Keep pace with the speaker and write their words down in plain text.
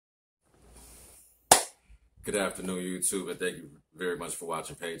Good afternoon, YouTube, and thank you very much for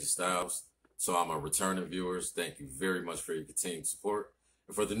watching Page of Styles. So I'm a returning viewers. Thank you very much for your continued support.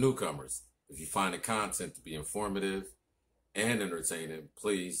 And for the newcomers, if you find the content to be informative and entertaining,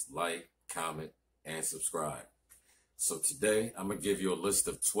 please like, comment, and subscribe. So today, I'm going to give you a list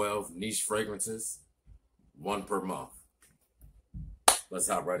of 12 niche fragrances, one per month. Let's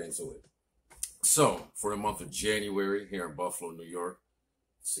hop right into it. So for the month of January here in Buffalo, New York,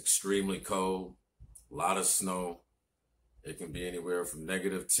 it's extremely cold. A lot of snow. It can be anywhere from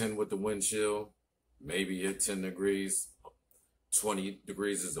 -10 with the wind chill, maybe hit 10 degrees. 20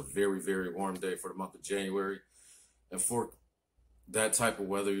 degrees is a very, very warm day for the month of January. And for that type of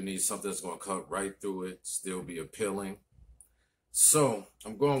weather, you need something that's going to cut right through it, still be appealing. So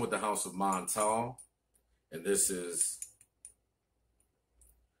I'm going with the House of Montal, and this is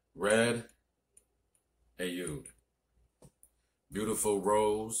Red Oud. Beautiful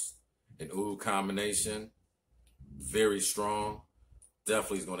rose and oud combination, very strong.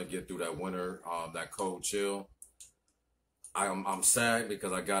 Definitely is going to get through that winter, that cold chill. I'm sad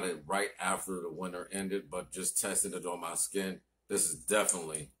because I got it right after the winter ended, but just testing it on my skin, this is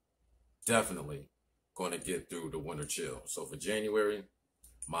definitely going to get through the winter chill. So for January,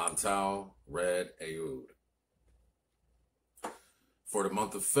 Montal Red Oud. For the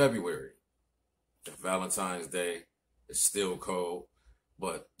month of February, Valentine's Day is still cold,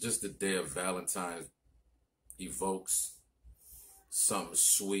 but just the day of Valentine's evokes something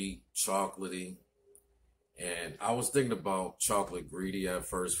sweet, chocolatey. And I was thinking about chocolate greedy at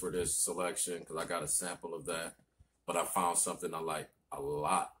first for this selection because I got a sample of that. But I found something I like a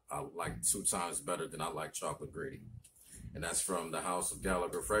lot. I like 2 times better than I like chocolate greedy. And that's from the House of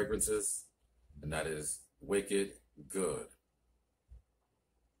Gallagher Fragrances. And that is Wicked Good.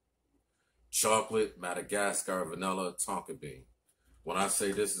 Chocolate, Madagascar, vanilla, tonka bean. When I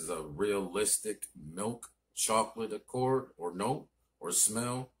say this is a realistic milk chocolate accord or note or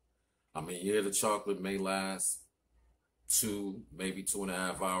smell, I mean, yeah, the chocolate may last 2, maybe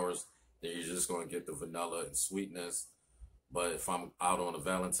 2.5 hours. Then you're just going to get the vanilla and sweetness. But if I'm out on a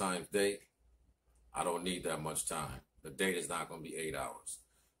Valentine's date, I don't need that much time. The date is not going to be 8 hours.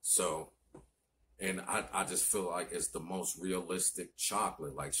 So, and I just feel like it's the most realistic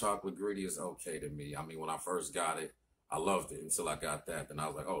chocolate. Like chocolate greedy is okay to me. I mean, when I first got it, I loved it until I got that. Then I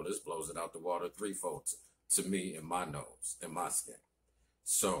was like, oh, this blows it out the water threefold to me in my nose, in my skin.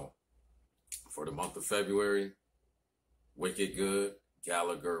 So for the month of February, Wicked Good,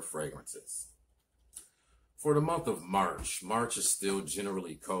 Gallagher Fragrances. For the month of March, March is still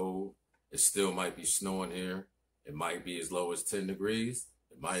generally cold. It still might be snowing here. It might be as low as 10 degrees.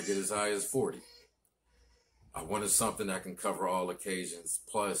 It might get as high as 40. I wanted something that can cover all occasions,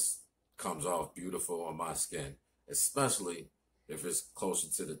 plus comes off beautiful on my skin, especially if it's closer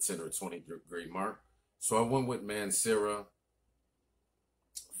to the 10 or 20 degree mark. So I went with Mancera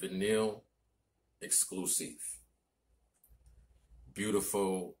Vanille Exclusive.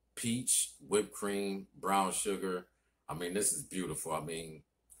 Beautiful peach, whipped cream, brown sugar. I mean, this is beautiful. I mean,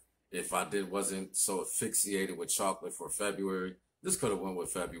 if I wasn't so asphyxiated with chocolate for February, this could have went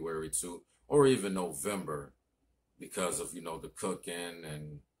with February too, or even November because of, the cooking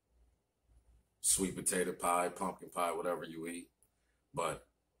and sweet potato pie, pumpkin pie, whatever you eat. But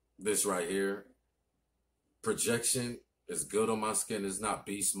this right here, projection is good on my skin. It's not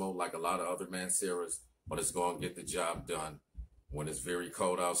beast mode like a lot of other Manceras, but it's going to get the job done when it's very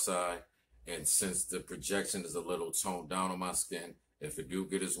cold outside. And since the projection is a little toned down on my skin, if it do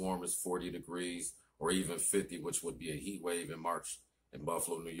get as warm as 40 degrees or even 50, which would be a heat wave in March in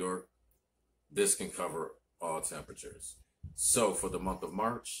Buffalo, New York, this can cover all temperatures. So for the month of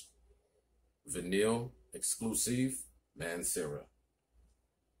March, Vanille Exclusive Mancera.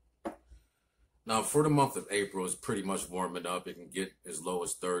 Now for the month of April, it's pretty much warming up. It can get as low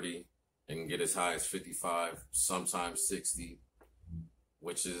as 30. It can get as high as 55, sometimes 60,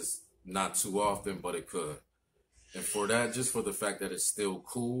 which is not too often, but it could. And for that, just for the fact that it's still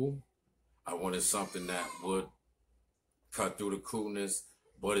cool, I wanted something that would cut through the coolness,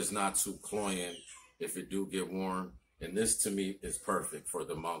 but it's not too cloying if it do get warm. And this to me is perfect for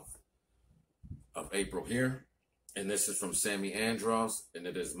the month of April here. And this is from Sammy Andros, and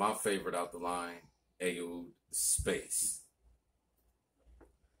it is my favorite out the line, Oud Space.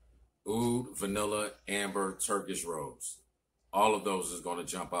 Oud, vanilla, amber, Turkish rose. All of those is going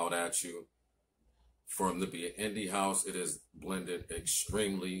to jump out at you. For them to be an indie house, it is blended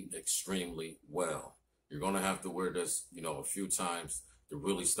extremely, extremely well. You're going to have to wear this, a few times to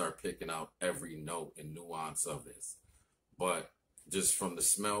really start picking out every note and nuance of this. But just from the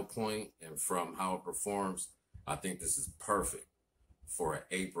smell point and from how it performs, I think this is perfect for an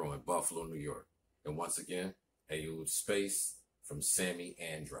April in Buffalo, New York. And once again, Aoud Space from Sammy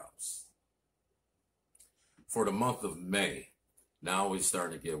Androuse. For the month of May, now it's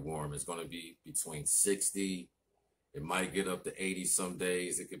starting to get warm. It's going to be between 60. It might get up to 80 some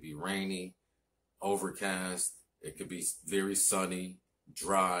days. It could be rainy, overcast. It could be very sunny,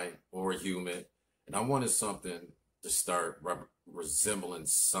 dry, or humid. And I wanted something to start resembling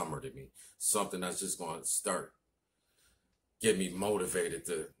summer to me. Something that's just going to start get me motivated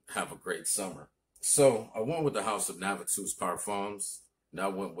to have a great summer. So I went with the House of Navatus Parfums, and I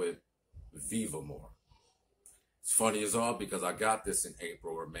went with Vivamore. It's funny as all because I got this in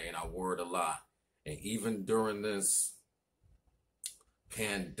April or May, and I wore it a lot. And even during this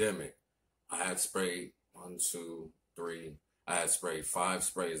pandemic, I had sprayed 1, 2, 3. I had sprayed 5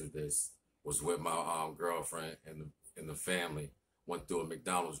 sprays of this. Was with my girlfriend and the family. Went through a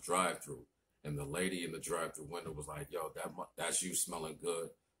McDonald's drive-thru, and the lady in the drive-thru window was like, "Yo, that's you smelling good.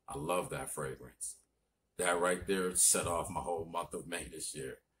 I love that fragrance." That right there set off my whole month of May this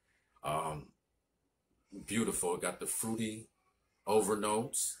year. Beautiful. It got the fruity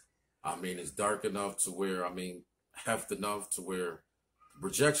overnotes. I mean, it's dark enough to where, heft enough to where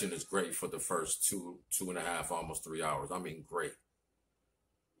rejection is great for the first 2.5, almost 3 hours. Great.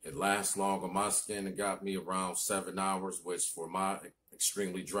 It lasts long on my skin. It got me around 7 hours, which for my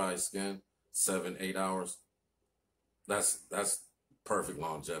extremely dry skin, 7, 8 hours, that's perfect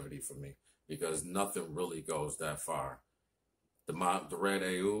longevity for me because nothing really goes that far. The Red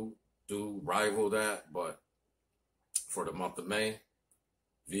Aoud do rival that, but for the month of May,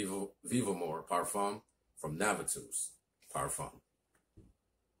 Vivamore Parfum from Navatus Parfum.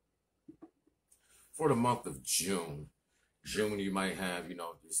 For the month of June, you might have,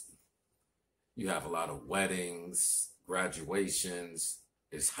 you have a lot of weddings, graduations.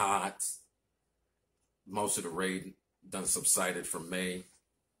 It's hot. Most of the rain done subsided from May.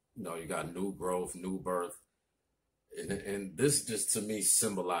 You got new growth, new birth. And this just to me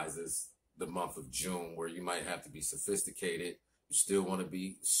symbolizes the month of June where you might have to be sophisticated. You still want to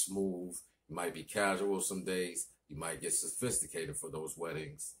be smooth. You might be casual some days. You might get sophisticated for those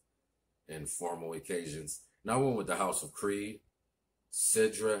weddings and formal occasions. Now I went with the House of Creed,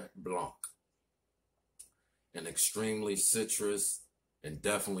 Cedre Blanc. An extremely citrus and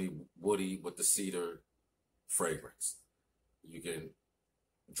definitely woody with the cedar fragrance. You can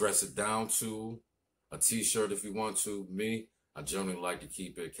dress it down to a t-shirt if you want to. Me, I generally like to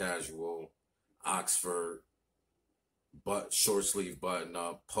keep it casual, Oxford, but short sleeve button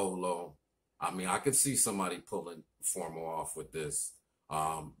up, polo. I could see somebody pulling formal off with this,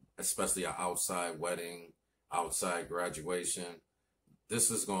 especially an outside wedding, outside graduation.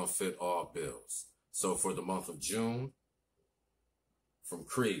 This is going to fit all bills. So for the month of June, from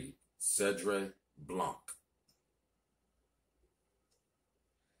Creed, Cedre Blanc.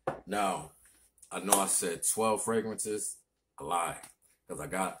 Now, I know I said 12 fragrances. I lied because I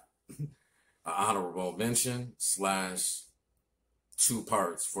got an honorable mention / 2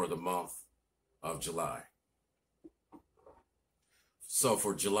 parts for the month of July. So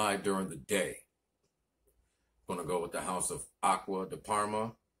for July during the day, I'm going to go with the House of Acqua di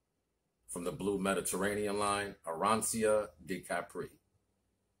Parma from the Blue Mediterranean line, Arancia di Capri.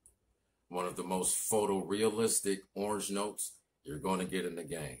 One of the most photorealistic orange notes you're going to get in the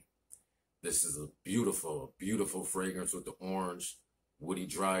game. This is a beautiful, beautiful fragrance with the orange, woody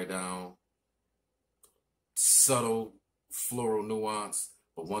dry down, subtle floral nuance.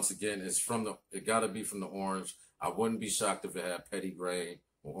 But once again, it got to be from the orange. I wouldn't be shocked if it had petitgrain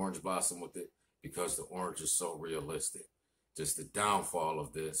or orange blossom with it because the orange is so realistic. Just the downfall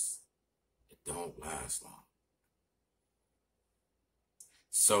of this, it don't last long.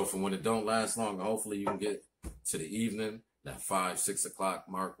 So for when it don't last long, hopefully you can get to the evening, that 5, 6 o'clock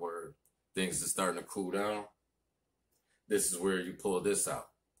mark where things are starting to cool down. This is where you pull this out.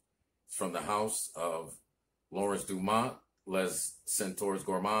 It's from the house of Laurence Dumont, Les Centaures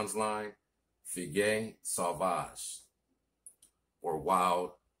Gourmands line, Figue Sauvage, or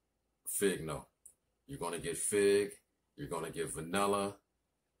Wild Fig Note. You're going to get fig, you're going to get vanilla,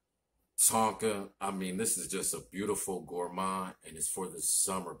 tonka. This is just a beautiful gourmand, and it's for the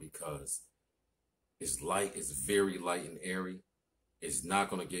summer because it's light, it's very light and airy. It's not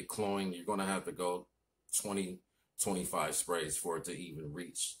going to get cloying. You're going to have to go 20, 25 sprays for it to even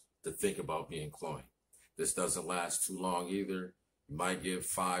reach to think about being cloying. This doesn't last too long either. You might get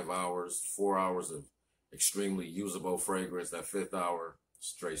 5 hours, 4 hours of extremely usable fragrance. That 5th hour,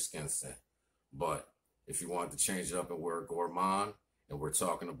 straight skin scent. But if you want to change it up and wear a gourmand, and we're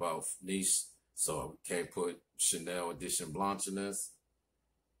talking about niche, so we can't put Chanel Edition Blanche in this.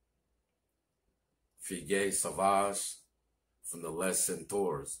 Figue Sauvage from the Les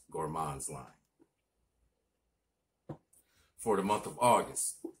Centaures Gourmands line. For the month of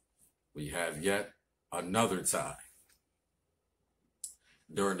August, we have yet another tie.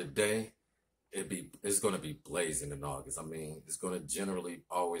 During the day, it's going to be blazing in August. I mean, it's going to generally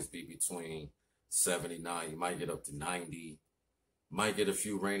always be between 79. You might get up to 90. Might get a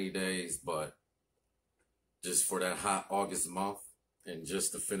few rainy days, but just for that hot August month, and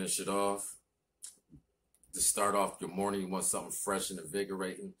just to finish it off, to start off your morning, you want something fresh and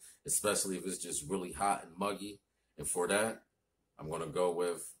invigorating, especially if it's just really hot and muggy. And for that, I'm going to go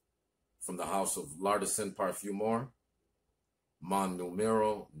with, from the house of L'Artisan Parfumeur, Mon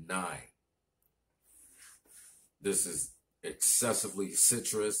Numero 9. This is excessively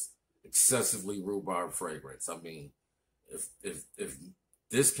citrus, excessively rhubarb fragrance. I mean, if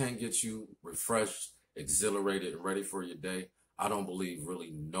this can't get you refreshed, exhilarated, and ready for your day, I don't believe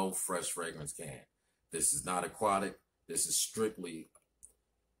really no fresh fragrance can. This is not aquatic. This is strictly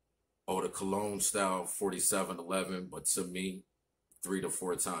eau de cologne style 4711, but to me, 3 to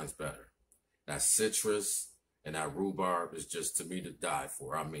 4 times better. That citrus and that rhubarb is just, to me, to die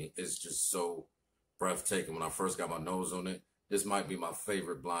for. I mean, it's just so breathtaking. When I first got my nose on it, this might be my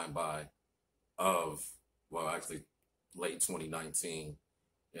favorite blind buy of, well, actually late 2019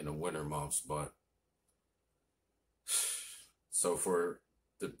 in the winter months. But so for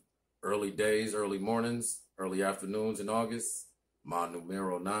the early days, early mornings, early afternoons in August, Mon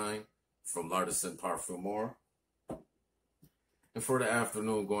Numero 9 from L'Artisan Parfumeur. And for the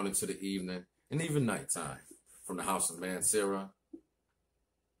afternoon going into the evening and even nighttime, from the house of Mancera,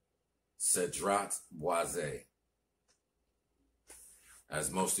 Cedrat Boisé.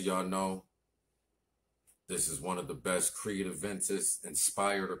 As most of y'all know, this is one of the best Creed Aventus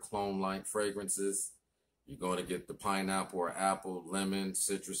inspired or clone-like fragrances. You're going to get the pineapple or apple, lemon,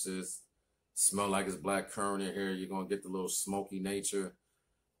 citruses. Smell like it's black currant in here. You're going to get the little smoky nature.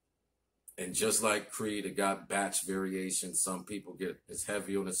 And just like Creed, it got batch variation. Some people get it's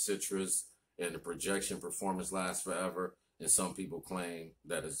heavy on the citrus and the projection performance lasts forever. And some people claim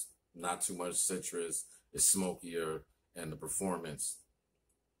that it's not too much citrus, it's smokier, and the performance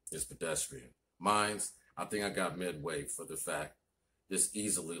is pedestrian. Mine's, I think I got midway for the fact this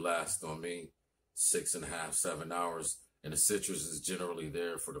easily lasts on me 6.5, 7 hours. And the citrus is generally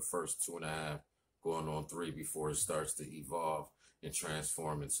there for the first 2.5, going on 3 before it starts to evolve and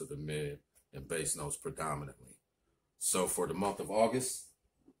transform into the mid and base notes predominantly. So for the month of August,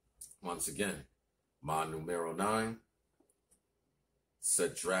 once again, Mon Numero 9,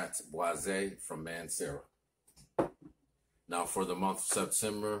 Cedrat Boisé from Mancera. Now for the month of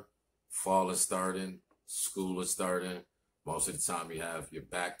September, fall is starting, school is starting. Most of the time you have your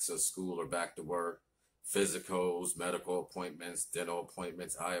back to school or back to work, physicals, medical appointments, dental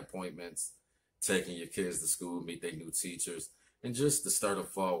appointments, eye appointments, taking your kids to school, meet their new teachers, and just the start of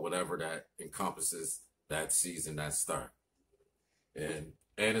fall, whatever that encompasses that season, that start. And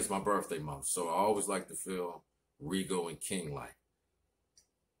it's my birthday month, so I always like to feel regal and king-like.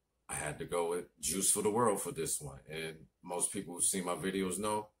 I had to go with Juice for the World for this one. And most people who see my videos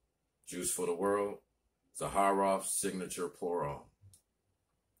know Juice for the World, Zaharoff Signature Pour-On.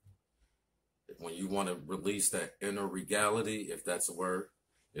 When you want to release that inner regality, if that's a word,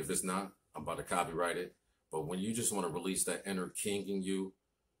 if it's not, I'm about to copyright it. But when you just want to release that inner king in you,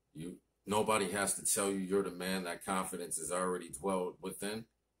 nobody has to tell you you're the man. That confidence is already dwelled within.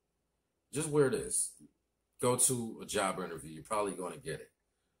 Just wear this. Go to a job interview. You're probably going to get it.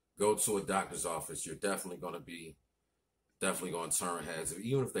 Go to a doctor's office. You're definitely going to turn heads.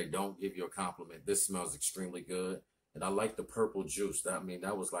 Even if they don't give you a compliment, this smells extremely good. And I like the purple juice. That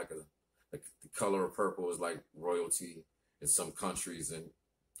was like the color of purple is like royalty in some countries and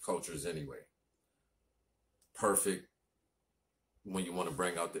cultures anyway. Perfect when you want to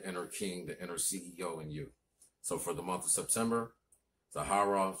bring out the inner king, the inner CEO in you. So for the month of September,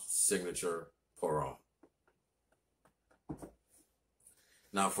 Zaharoff Signature Pour-On.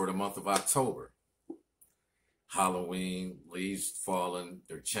 Now for the month of October, Halloween, leaves falling,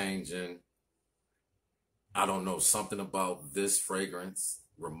 they're changing. I don't know, something about this fragrance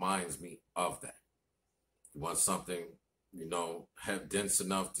reminds me of that. You want something, have dense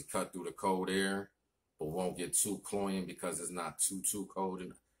enough to cut through the cold air, but won't get too cloying because it's not too cold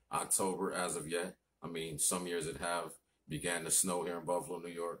in October as of yet. I mean, some years it have began to snow here in Buffalo, New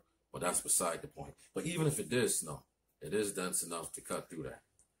York, but that's beside the point. But even if it did snow, it is dense enough to cut through that.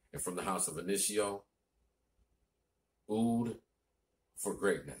 And from the house of Initio, Oud for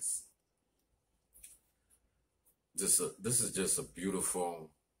Greatness. This is just a beautiful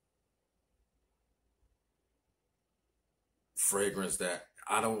fragrance that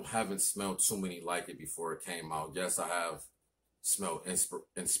I haven't smelled too many like it before it came out. Yes, I have smelled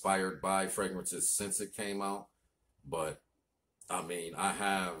inspired by fragrances since it came out, but I mean, I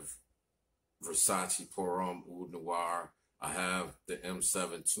have Versace Pour Homme Oud Noir. I have the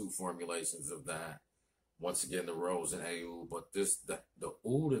M72 formulations of that. Once again, the Rose and Oud, but the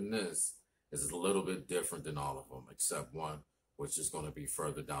Oud in this is a little bit different than all of them, except one, which is going to be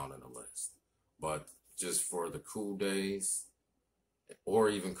further down in the list. But just for the cool days, or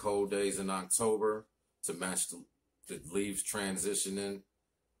even cold days in October, to match the leaves transitioning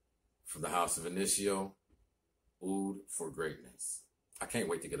from the House of Initio, Oud for greatness. I can't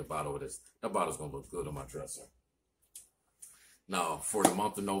wait to get a bottle of this. That bottle's going to look good on my dresser. Now, for the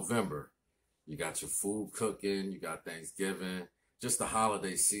month of November, you got your food cooking, you got Thanksgiving, just the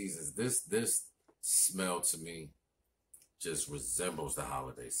holiday seasons. This smell to me just resembles the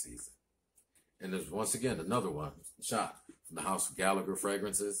holiday season. And there's once again another one shot from the House of Gallagher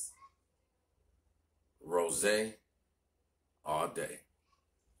Fragrances. Rosé all day.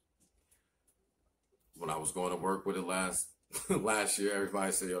 When I was going to work with it last year,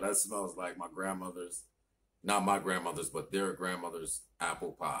 everybody said, yo, that smells like my grandmother's, not my grandmother's, but their grandmother's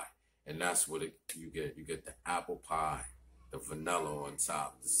apple pie. And that's what you get. You get the apple pie, the vanilla on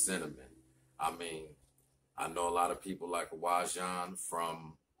top, the cinnamon. I mean, I know a lot of people like Wajan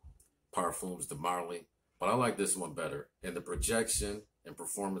from Parfums de Marly, but I like this one better. And the projection and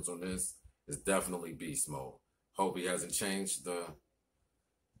performance on this is definitely beast mode. Hope he hasn't changed the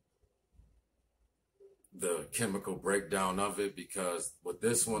chemical breakdown of it, because with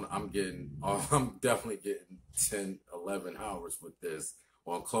this one, I'm definitely getting 10, 11 hours with this.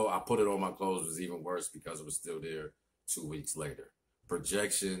 On clothes, I put it on my clothes, it was even worse because it was still there 2 weeks later.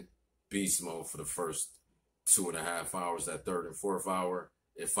 Projection, beast mode for the first 2.5 hours. That third and fourth hour,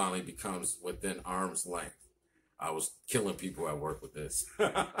 it finally becomes within arm's length. I was killing people at work with this.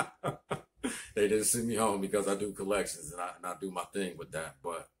 They didn't send me home because I do collections and I do my thing with that,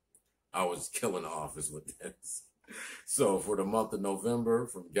 but I was killing the office with this. So for the month of November,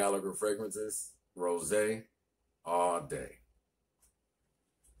 from Gallagher Fragrances, Rosé all day.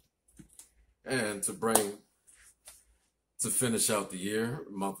 And to finish out the year,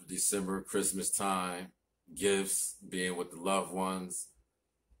 month of December, Christmas time, gifts, being with the loved ones.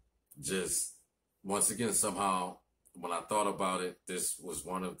 Just, once again, somehow, when I thought about it, this was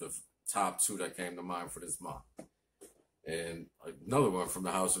one of the top 2 that came to mind for this month. And another one from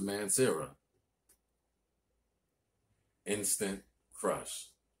the House of Mancera, Instant Crush.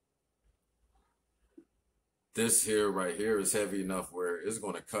 This here, right here, is heavy enough where it's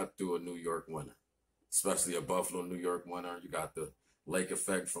going to cut through a New York winter, especially a Buffalo, New York winter. You got the lake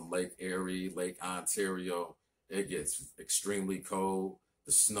effect from Lake Erie, Lake Ontario. It gets extremely cold.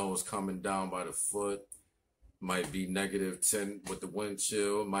 The snow is coming down by the foot. Might be -10 with the wind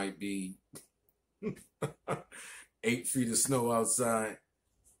chill. Might be 8 feet of snow outside.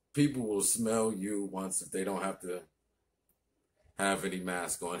 People will smell you once if they don't have to have any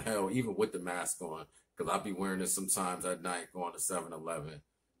mask on. Hell, even with the mask on, because I'll be wearing this sometimes at night going to 7-Eleven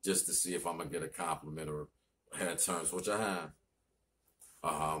just to see if I'm going to get a compliment or head turns, which I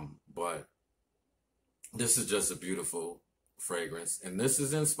have. But this is just a beautiful fragrance. And this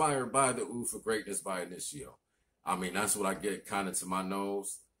is inspired by the Oud for Greatness by Initio. I mean, that's what I get kind of to my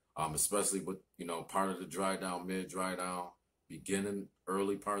nose, especially with, part of the dry down, mid dry down, beginning,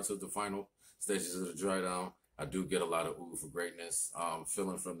 early parts of the final stages of the dry down. I do get a lot of Oud for Greatness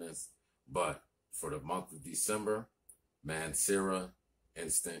feeling from this. But for the month of December, Mancera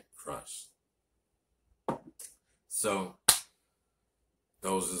Instant Crush. So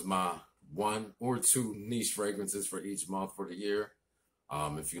those is my 1 or 2 niche fragrances for each month for the year.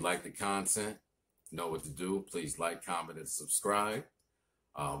 If you like the content, know what to do. Please like, comment, and subscribe.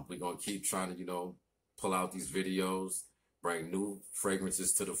 We're going to keep trying to, pull out these videos, bring new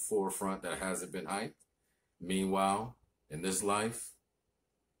fragrances to the forefront that hasn't been hyped. Meanwhile, in this life,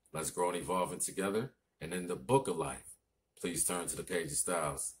 let's grow and evolve together. And in the book of life, please turn to the page of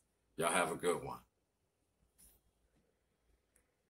styles. Y'all have a good one.